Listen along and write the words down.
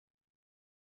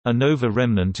A nova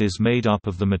remnant is made up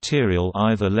of the material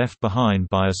either left behind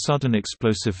by a sudden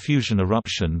explosive fusion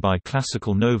eruption by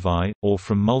classical novae, or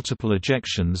from multiple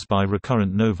ejections by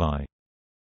recurrent novae.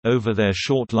 Over their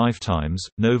short lifetimes,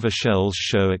 nova shells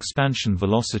show expansion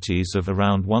velocities of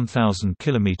around 1000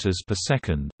 km per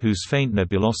second, whose faint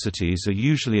nebulosities are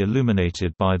usually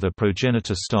illuminated by the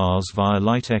progenitor stars via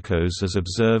light echoes as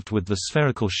observed with the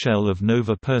spherical shell of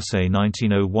Nova Persei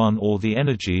 1901 or the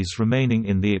energies remaining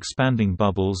in the expanding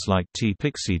bubbles like T.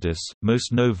 Pyxidis.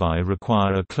 Most novae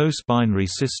require a close binary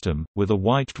system, with a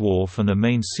white dwarf and a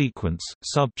main sequence,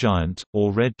 subgiant,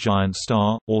 or red giant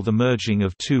star, or the merging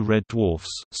of two red dwarfs,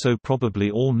 so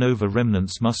probably all nova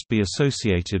remnants must be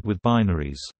associated with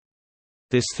binaries.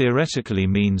 This theoretically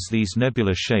means these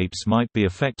nebular shapes might be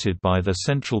affected by their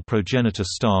central progenitor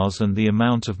stars and the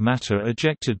amount of matter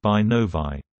ejected by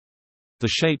novae. The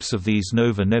shapes of these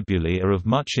nova nebulae are of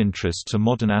much interest to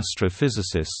modern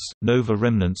astrophysicists. Nova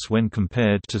remnants, when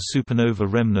compared to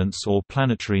supernova remnants or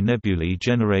planetary nebulae,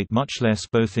 generate much less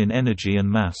both in energy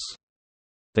and mass.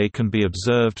 They can be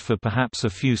observed for perhaps a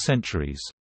few centuries.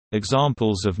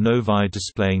 Examples of novae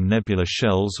displaying nebular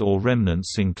shells or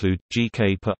remnants include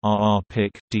GK per RR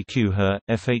Pic, DQ Her,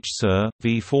 FH Sur,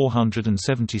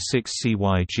 V476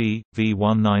 CYG,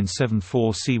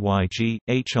 V1974 CYG,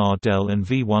 HR Del and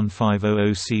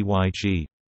V1500 CYG.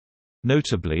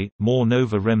 Notably, more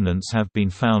nova remnants have been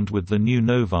found with the new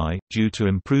novae, due to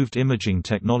improved imaging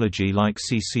technology like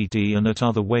CCD and at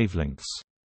other wavelengths.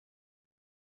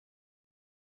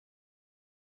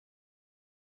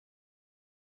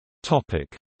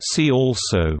 See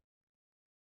also: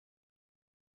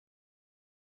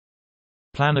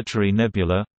 Planetary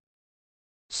nebula,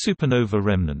 supernova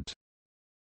remnant.